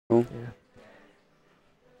Cool. Yeah.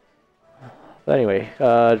 But anyway,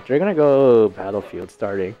 they're gonna go Battlefield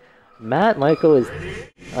starting. Matt, Michael is.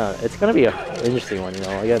 It's gonna be an interesting one, you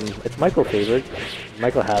know. Again, it's Michael favored.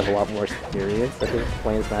 Michael has a lot more experience, I think,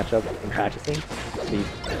 playing this matchup and practicing.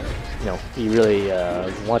 He really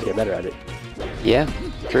wants to get better at it. Yeah,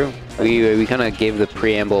 true. We kind of gave the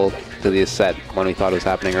preamble to the set when we thought it was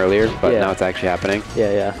happening earlier, but now it's actually happening.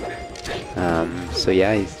 Yeah. So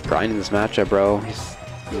yeah, he's grinding this matchup, bro.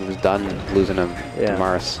 He was done losing him to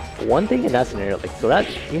Mars. One thing in that scenario,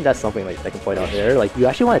 even that's something like I can point out there. Like, you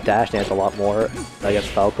actually want to dash dance a lot more against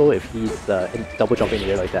Falco if he's double jumping in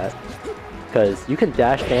the air like that, because you can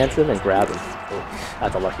dash dance him and grab him. Oh,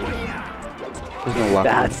 that's unlucky. There's no luck.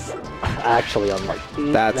 That's actually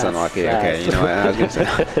unlucky. That's unlucky. Okay, you know what? I was gonna say.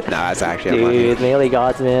 No, that's actually unlucky. Dude, melee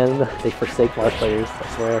gods, man, they forsake Mars players. I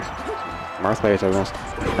swear. Mars players are the most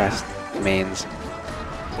pressed mains.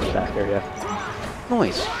 Back there, yeah.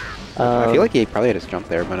 Nice. I feel like he probably had his jump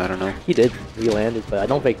there, but I don't know. He did. He landed, but I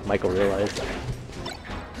don't think Michael realized.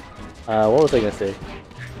 What was I gonna say?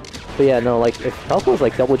 But yeah, no, like, if Falco's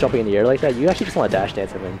like double jumping in the air like that, you actually just want to dash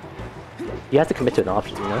dance him in. He has to commit to an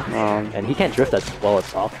option, you know? And he can't drift as well as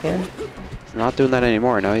Soft can. He's not doing that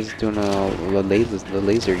anymore. Now he's doing the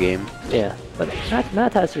laser game. Yeah, but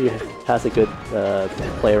Matt has a good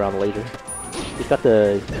play around the laser. He's got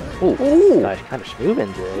the... Ooh! Gosh, kind of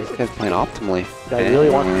schmoovin' today. This guy's playing optimally. I really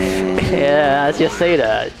want... Yeah, let's just say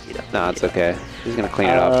that. You know. No, it's okay. He's gonna clean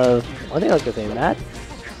it up. One thing I was gonna say, Matt...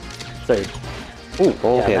 Sorry. Ooh,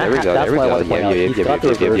 okay, there we go, there we go. Yep.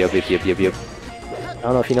 I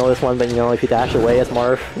don't know if you know this one, but you know, if you dash away as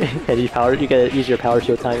Marv and you get use your power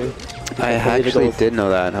shield timing. I actually did know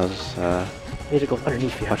that. I was Ninja goes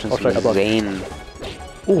underneath you. watching some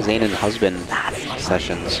Zane and husband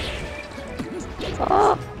sessions.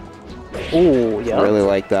 Ooh, yeah. Really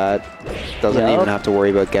like that. Doesn't even have to worry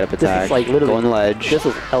about get up attack. This is like literally going ledge.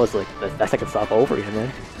 That was like that second stop over here,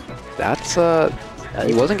 man. That's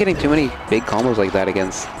he wasn't getting too many big combos like that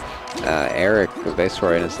against Eric with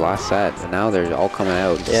Viceroy in his last set, and now they're all coming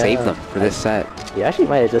out. Save them for this set. He actually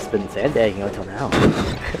might have just been sandbagging until now.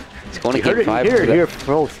 He's going to game 5. Here,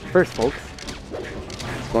 first, folks.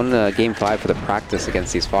 He's going to game 5 for the practice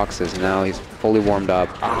against these Foxes. Now he's fully warmed up.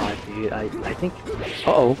 Ah, dude, I think.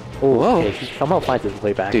 Oh, whoa! Okay, he somehow finds his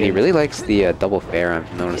way back. Dude, he really likes the double fair. I'm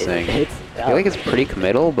noticing. I feel like it's pretty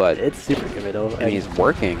committal, but it's super committal. I mean, he's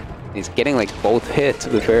working. He's getting like both hits to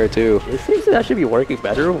the fair too. It seems to actually be working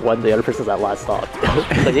better when the other person's at last stop.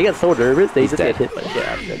 Like, they get so nervous, they just get hit by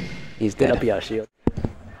the He's dead. Up your shield.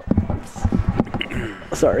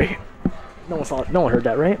 Sorry. No one heard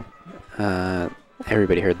that, right?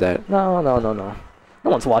 Everybody heard that. No. No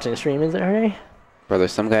one's watching the stream, is there, right? Bro,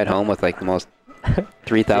 there's some guy at home with like the most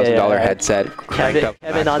 $3,000 headset.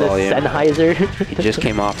 Kevin on his Sennheiser. He just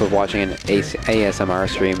came off of watching an ASMR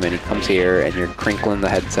stream, and he comes here, and you're crinkling the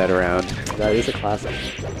headset around. That is a classic.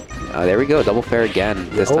 There we go, double fair again.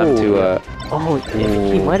 This time to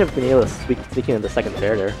he might have been able to sneak in the second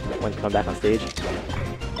fair there when coming back on stage,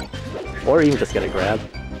 or even just get a grab.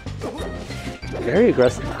 Very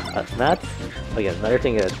aggressive. Matt, again, another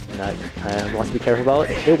thing that Matt wants to be careful about.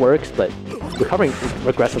 It works, but recovering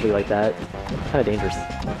aggressively like that, kind of dangerous.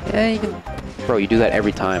 Yeah, you can. Bro, you do that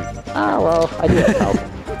every time. Well, I do that Falcon.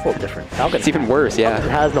 It's a little different. Falcon. It's even worse, yeah. It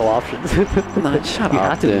has no options. Shut up. You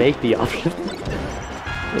have to make the option.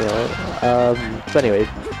 You know. But anyway,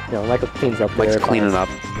 you know, Michael cleans up there. Mike's cleaning up.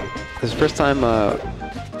 This is the first time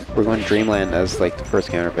we're going Dreamland as like the first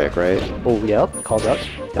counter pick, right? Oh, yep. Called up.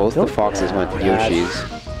 Both the Foxes went Yoshi's.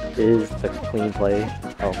 Is the clean play.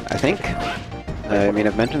 I think. I mean,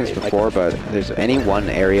 I've mentioned this before, but there's any one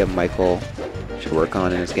area Michael should work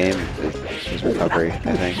on in his game is his recovery,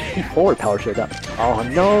 I think. He forward power showed up. Oh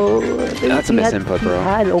no! That's a misinput, bro. He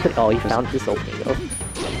had open. Oh, he found this opening.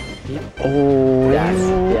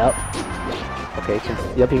 Yep. Okay,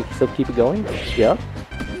 yep, he still keep it going. Yep.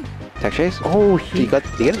 Tech chase? Oh, he got.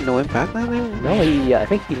 Did he get no impact there? No, I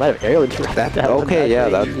think he might have aerial interrupt. Okay, yeah,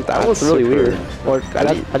 that was really weird. Or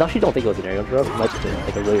I actually don't think it was an aerial interrupt. It might have been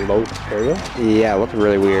like a really low aerial. Yeah, it looked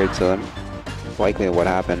really weird. So that's likely what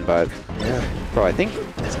happened. But yeah, bro, I think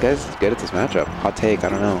this guy's good at this matchup. Hot take, I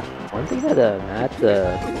don't know. One thing that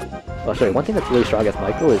one thing that's really strong against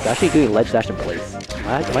Michael is actually doing ledge dash in place.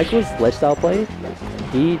 Michael's ledge style play,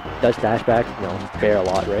 he does dash back, you know, fair a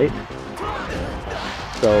lot, right?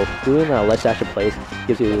 So doing a ledge dash in place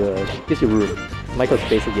gives you room. Michael's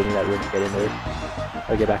basically giving that room to get in there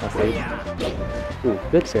or get back on stage. Ooh,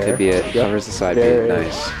 good fair. Could be it. Yep. Covers the side beat.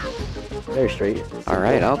 Nice. Very straight. All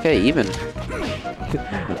right. Okay. Even.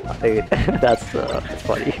 That's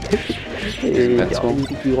funny. He's invincible. You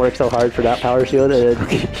think you work so hard for that power shield and then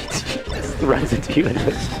he just runs into you and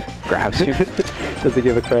Grabs you. doesn't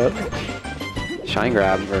give a crap. Shine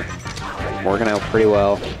grab. We're working out pretty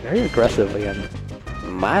well. Very aggressive again.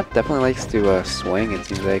 Matt definitely likes to swing, it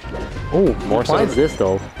seems like. Oh, More so. finds this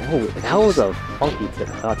though. Oh, that was a funky tip.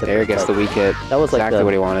 Not tip, Air gets the weak hit. That was like exactly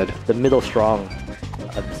what he wanted. The middle strong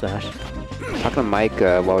smash. Talking to Mike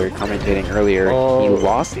while we were commentating earlier, he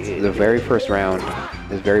lost the very first round,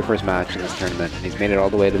 his very first match in this tournament, and he's made it all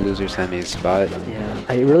the way to loser semis, but... Yeah,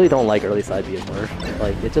 I really don't like early side B anymore.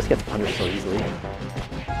 Like, it just gets punished so easily.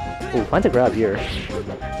 Oh, finds a grab here.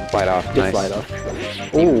 Slide off, Good nice. slide off.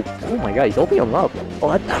 Oh my god, he's opening him up.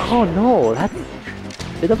 Oh no, that's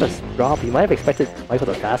a bit of a drop. He might have expected Michael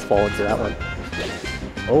to fast fall into that one.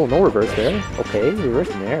 Oh, no reverse there. Okay, reverse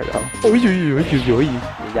in there though.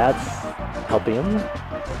 That's helping him.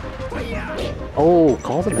 Oh,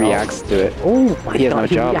 calls him out. Reacts to it. Oh my He has god, no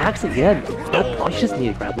he job. reacts again. Oh, you just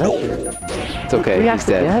need to grab left here. It's okay, he's Reacts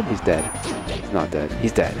dead. again? He's dead. He's not dead.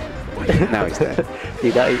 He's dead. Now he's dead.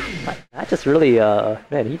 Dude, that just really,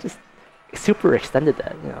 man, he just super extended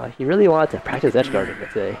that. You know, he really wanted to practice edge guarding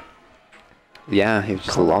today. Yeah, he was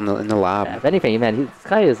just in the lab. Yeah, if anything, man, this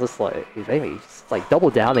guy is just like, he's just like double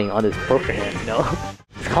downing on his poker hand, you know?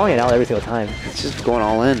 He's calling it out every single time. It's just going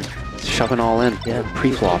all in. Shoving all in. Yeah.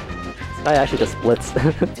 Pre-flop. This guy actually just splits.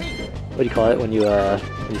 What do you call it when you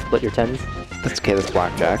split your tens? That's okay, that's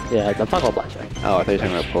blackjack. Yeah, I'm talking about blackjack. Oh, I thought you were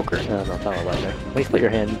talking about poker. No, I'm talking about blackjack. When you split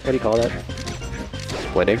your hand, what do you call that?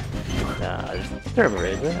 Splitting? Nah, just remember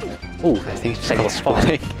it, isn't it? Oh, I think it's Take a called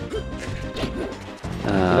splitting.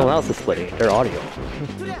 no one else is splitting. They're audio.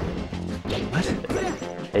 What?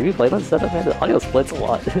 Have you played on setup, man? The audio splits a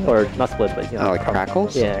lot. Or not split, but you know. Oh, like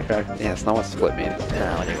crackles? Yeah, crackles. Yeah, it's not what split means.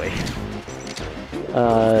 No, anyway.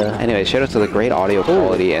 Anyway, shout out to the great audio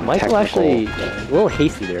quality and Michael technical... actually a little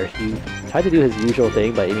hasty there. He tried to do his usual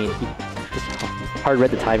thing, but I mean, he just hard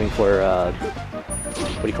read the timing for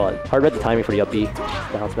what do you call it? Hard read the timing for the up B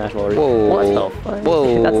down smash lower. Whoa. What the fuck?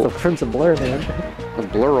 Whoa. That's the Crimson Blur, man. A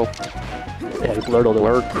blurl. Yeah, he blurred all the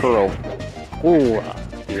Blur curl. Ooh,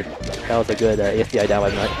 dude, that was a good ASDI down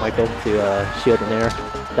by Michael to shield in there.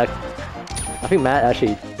 That, I think Matt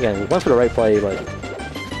actually, again, went for the right play, but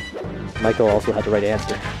Michael also had the right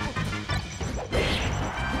answer.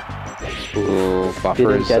 Ooh,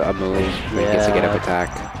 buffers get- a move. He gets to get up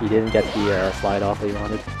attack. He didn't get the slide off that he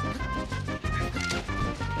wanted.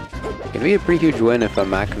 Gonna be a pretty huge win if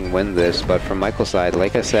Matt can win this, but from Michael's side,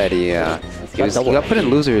 like I said, he got put in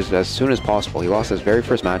losers as soon as possible. He lost his very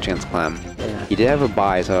first match against Clem. Yeah. He did have a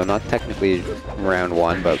bye, so not technically round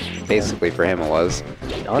one, but basically for him it was.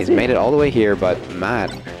 He's Honestly, made it all the way here, but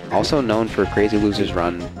Matt, also known for a crazy losers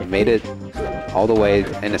run, made it all the way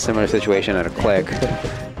in a similar situation at a click.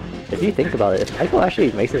 if you think about it, if Michael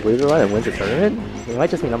actually makes his loser run and wins the tournament, he might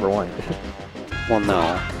just be number one. Well,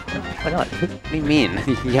 no. Why not? What do you mean?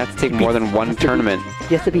 You have to take more than one tournament.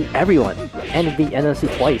 He has to beat everyone and beat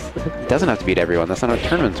NFC twice. He doesn't have to beat everyone. That's not how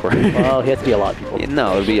tournaments work. Well, he has to beat a lot of people.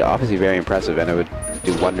 No, it would be obviously very impressive, and it would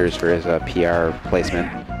do wonders for his PR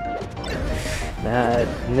placement.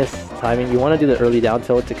 In this timing, you want to do the early down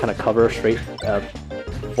tilt to kind of cover straight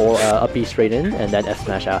for up B straight in, and then F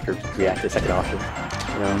smash after to react to the second option.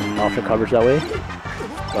 You know, option coverage that way.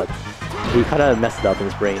 But he kind of messed it up in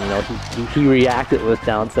his brain. You know, he reacted with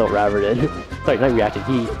down tilt rather than sorry, not reacted.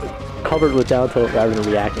 He covered with down tilt rather than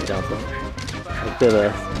reacting down tilt. A bit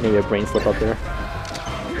of maybe a brain slip up there.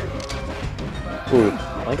 Ooh,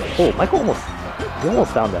 Michael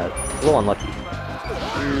almost found that. A little unlucky.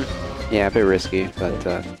 Yeah, a bit risky, but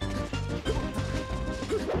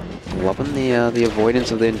loving the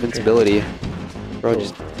avoidance of the invincibility. Bro,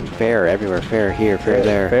 just fair everywhere. Fair here, fair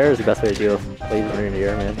there. Fair is the best way to deal with plays in the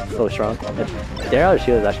air, man. It's so strong. Their out of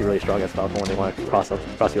shield is actually really strong against Falcon when they want to cross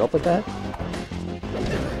you up like that.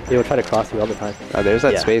 They will try to cross you all the time. Oh, there's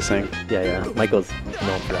that spacing. Yeah. Michael's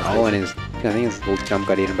known for that. Oh, and I think his little jump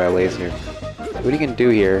got eaten by a laser. What he can do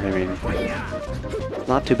here, I mean,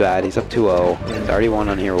 not too bad. He's up 2-0. He's already won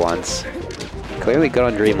on here once. Clearly good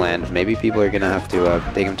on Dreamland. Maybe people are gonna have to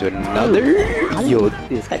take him to another. Yo,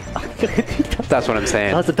 this guy. That's what I'm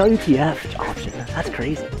saying. That's a WTF option. That's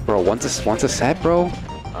crazy. Bro, once a set, bro.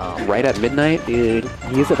 Right at midnight. Dude,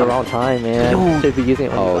 he used it the wrong time, man. No. Should be using it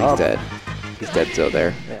when Oh, he's he's up. dead. He's dead so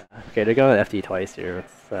there. Yeah. Okay, they're going FD twice here.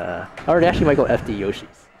 It's, or they actually might go FD Yoshi's.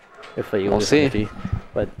 If you We'll see. FD.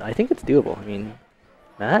 But I think it's doable. I mean,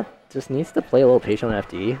 Matt just needs to play a little patient on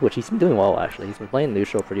FD, which he's been doing well actually. He's been playing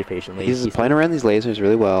neutral pretty patiently. He's playing around these lasers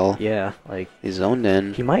really well. Yeah, like He's zoned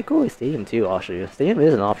in. he might go Stadium too. Actually, Stadium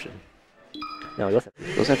is an option. No, he goes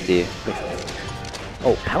FD. Goes FD. Makes sense.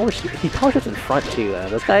 Oh, power shoot. He power shoots in front too.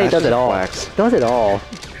 This guy That's does it just all. flex. Does it all.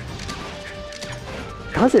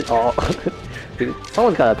 Does it all. Dude,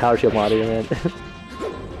 someone's got a power shield mod here, man.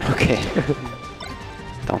 Okay.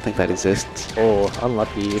 Don't think that exists. Oh,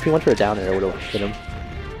 unlucky. If he went for a down air, it would have hit him.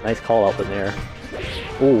 Nice call out in there.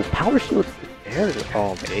 Oh, power shield air.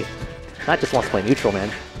 Oh, okay. Matt just wants to play neutral, man.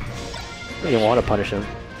 I don't even want to punish him.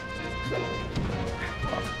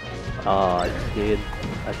 Dude.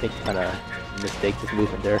 I think kind of mistake his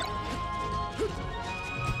movement there.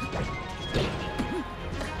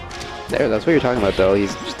 There, that's what you're talking about, though.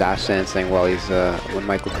 He's just dash dancing while he's when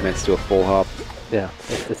Michael commits to a full hop. Yeah,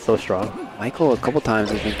 it's so strong. Michael, a couple times,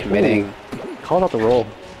 has been committing. Called out the roll.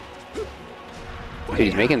 Dude,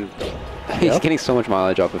 he's making. He's getting so much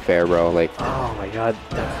mileage off of fair, bro. Like. Oh my god,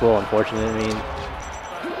 that's a little unfortunate. I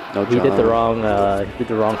mean, No he jump. did the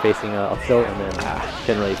wrong facing up tilt, and then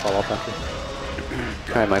didn't really fall off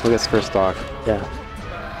after. Alright, Michael gets first stock. Yeah.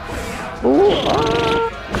 Ooh,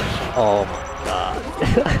 oh my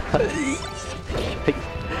god.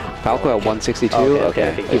 Falco at 162.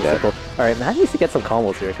 Okay. Keep it simple. Alright, Matt needs to get some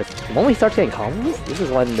combos here, because when we start getting combos, this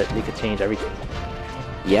is when they could change everything.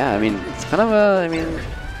 Yeah, I mean, it's kind of a. I mean,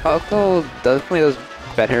 Falco definitely does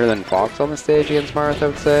better than Fox on the stage against Marth, I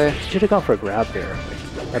would say. Should have gone for a grab there.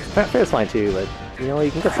 That's fair's fine too, but you know,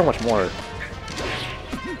 you can get so much more.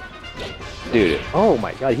 Dude. Oh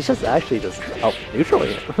my god, he's just actually just out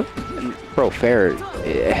neutrally. Bro, fair.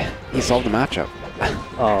 He solved the matchup.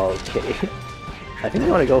 Okay. I think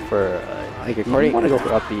you want to go for. Like, you according. want to go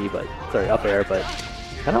for up B, but sorry, up air, but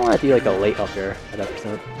I kind of want to do like a late up air at that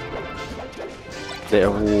percent.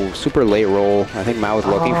 Ooh, super late roll. I think Matt was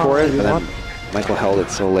looking for it, but then Michael held it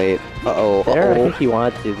so late. Uh-oh, There, I uh-oh. think he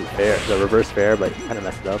wanted to do the fair, the reverse fair, but he kind of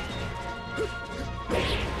messed it up.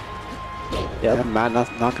 Yeah, Yep. Matt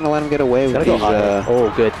not gonna let him get away with Gotta these. go high.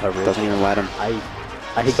 Oh, good coverage. Doesn't even let him. I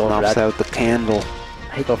hate going for Snuffs that. out the candle.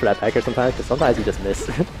 I hate going for that backer sometimes, because sometimes you just miss,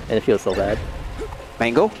 and it feels so bad.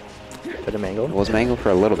 Mango? For the mango. It was Mango for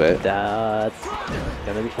a little bit. That's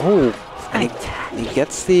gonna be. Oh, He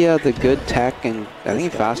gets the good tech, and I think he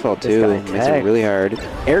fast fall too. guy Makes it tags. really hard.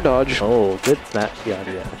 Air dodge. oh, good smash. Yeah,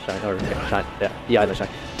 shine or shine. Yeah, the shine.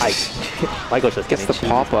 Michael's just Gets the getting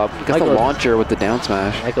pop up. Gets the Michael- launcher with the down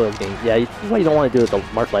smash. Michael is getting. Yeah, this is what you don't want to do with the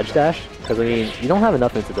Mark ledge dash, because I mean, you don't have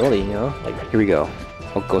enough invincibility, you know. Like, Here we go.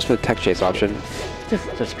 Oh, goes for the tech chase option.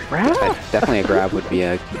 just grab. Definitely a grab would be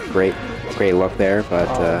a great look there, but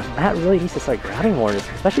Matt really needs to start grabbing more,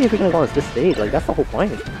 especially if you're gonna go on this stage. Like, that's the whole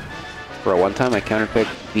point. for one time I counterpicked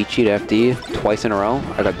V-Cheat FD twice in a row.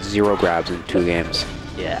 I got 0 grabs in 2 games.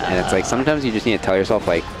 Yeah. And it's like sometimes you just need to tell yourself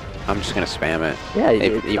like, I'm just gonna spam it. Yeah,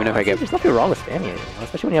 Even if I get. There's nothing wrong with spamming it, you know?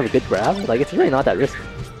 Especially when you have a good grab. Like, it's really not that risky.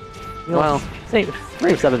 You know, Well, frame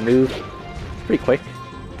 7 move. Pretty quick.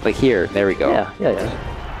 like here, there we go.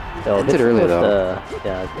 Yeah. So Hits it early, though.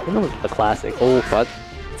 The classic. Oh, but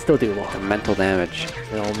still doable. The mental damage.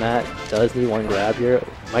 You know, Matt does need one grab here.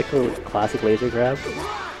 Micro classic laser grab.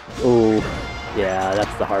 Oh, yeah,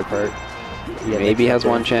 that's the hard part. Yeah, Maybe has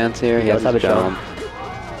one chance here. He has does have a a jump. jump.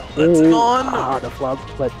 The flub,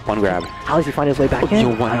 but One grab. how does he find his way back in? Yo,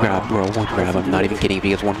 one I don't grab, know. bro. One grab. I'm not even kidding. If he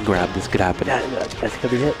gets one grab, this could happen. That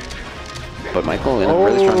could be it. But Michael in a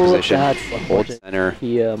really strong position. That's Holds unfortunate. center.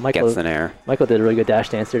 He, Gets Michael an air. did a really good dash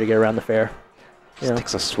dance here to get around the fair. You Just know,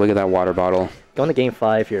 takes a swig of that water bottle. going to game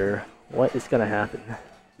 5 here. What is gonna happen?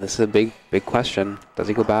 This is a big question. Does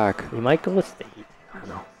he go back? He might go with state. I don't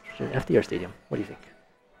know. FD or stadium? What do you think?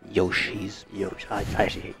 Yoshi's. Yoshi. I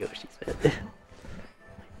actually hate Yoshi's, man.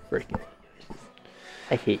 Freaking hate Yoshi's.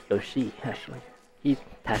 I hate Yoshi, actually. He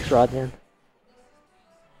tax rod, man.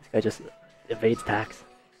 This guy just evades tax.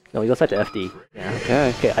 No, he goes back to FD.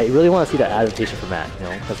 Yeah. Okay. I really want to see that adaptation for Matt, you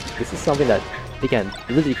know, because this is something that, again,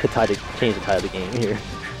 really could change the tide of the game here.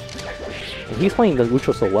 And he's playing the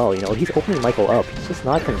neutral so well, you know, he's opening Michael up. He's just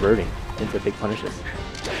not converting into big punishes.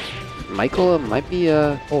 Michael might be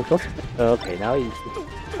Oh, don't. Okay, now he's.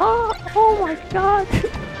 Oh my god!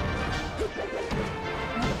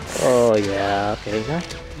 Oh yeah, okay.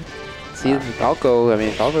 See, Falco, I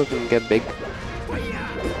mean, Falco can get big.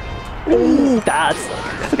 Ooh,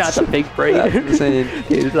 that's a big break. That's insane.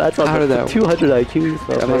 Dude, that's on How did that- 200 IQs.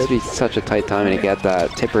 That must be such a tight timing to get that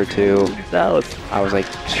tipper too. That was. I was like,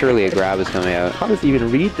 surely a grab is coming out. How does he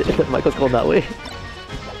even read that Michael's going that way?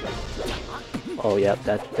 Oh yeah,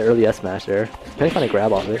 that's the early S smash there. Can I find a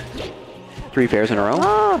grab off it? 3 pairs in a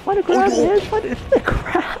row? Find a grab, man! Find a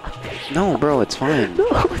grab! No, bro, it's fine. No,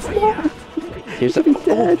 it's not! Here's He the. could be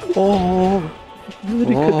dead! Oh. He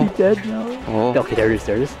could be dead now. Oh. Okay, there it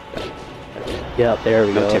is. Yeah, there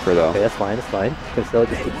we No go. tipper, though. Okay, that's fine, You can still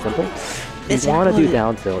just keep it simple. You want to do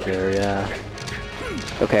down tilt there, yeah.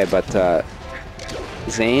 Okay, but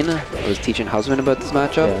Zane was teaching Husband about this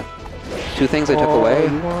matchup. Yeah. Two things I took away.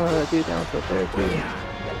 You wanna do down tilt there too.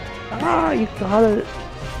 Ah, you gotta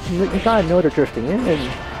know they're drifting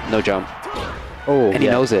in. No jump. Oh, And he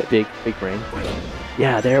knows it. Big brain.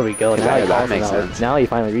 Yeah, there we go. Now that makes sense. Now he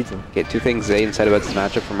finally reads him. Okay, two things Zane said about this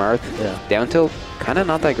matchup from Marth. Yeah. Down tilt, kind of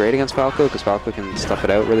not that great against Falco, because Falco can stuff it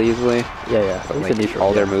out really easily. Yeah. At least Like, the neutral,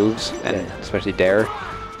 all their moves, and especially Dare.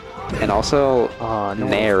 And also,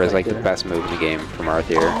 Nair is like the best move in the game from Marth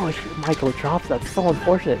here. Oh, Michael drops that. So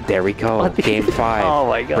unfortunate. There we go. Game 5. Oh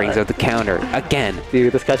my god. Brings out the counter again.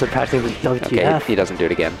 Dude, this guy's been practicing with WTF. Okay, he doesn't do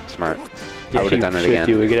it again. Smart. Yeah, I would have done it again.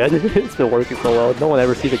 Do it again. It's been working so well. No one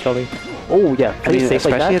ever sees it coming. Oh yeah, I mean, safe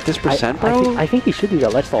especially like that. at this percent, bro. I think he should do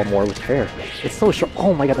that ledge stall more with fair. It's so short.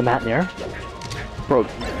 Oh my god, the mat Nair. Bro,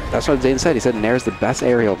 that's what Zane said. He said Nair's the best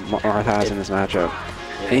aerial Marth has in this matchup.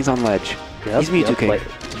 And he's on ledge. Yep, He's Mewtwo King.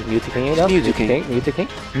 Mewtwo King enough. Mewtwo King. Mewtwo King.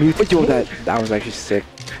 Yo, that was actually sick.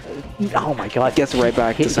 Oh my god. Gets right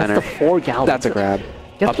back to center. That's the 4 gallons. That's a grab.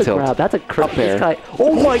 Gets the tilt. grab. That's a Up there. guy.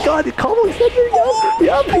 Oh my god, the combo center.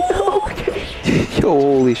 Yup. Okay. Yo,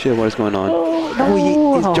 holy shit, what is going on? Oh, no.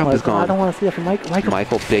 Oh, his jump is gone. I don't want to see that from Michael.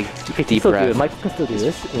 Michael, big, deep breath. Michael can still do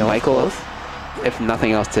this. You know, Michael, if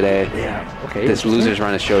nothing else today, okay. this loser's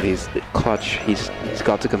run has showed he's clutch. He's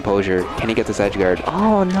got the composure. Can he get this edge guard?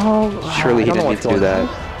 Oh no! Surely he didn't need to do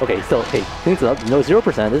that. Okay, so hey, things up. No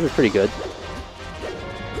 0%. This is pretty good.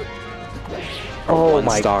 Oh one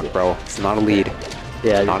my stock, bro. It's not a lead.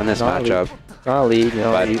 Yeah, not in this matchup. Not a lead, you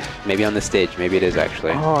know. But maybe on this stage. Maybe it is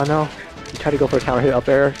actually. Oh no! He tried to go for a counter hit up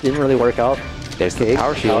there. Didn't really work out. There's the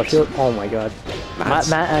power shield. Oh my god.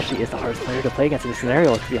 Matt actually is the hardest player to play against in this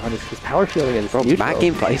scenario, to be honest. His power shielding is huge. Matt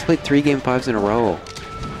game 5. He's played 3 game 5s in a row.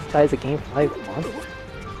 This guy is a game 5 monster.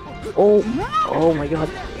 Oh my god.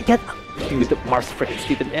 Get. Dude, Marth's freaking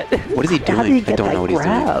stupid net. What is he doing? I don't know what he's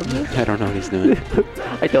doing. I don't know what he's doing.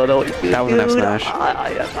 I don't know what he's doing. That was an F smash.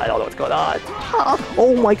 I don't know what's going on.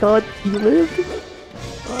 Oh my god, he lived.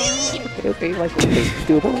 Okay, Michael. Okay,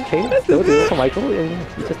 doable. Okay, still doable for Michael. And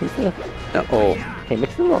he just needs to. Okay,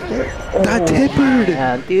 mix them up there. That tippered!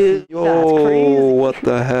 Man, dude. Yo, that's crazy. what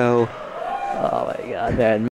the hell? Oh my god, man.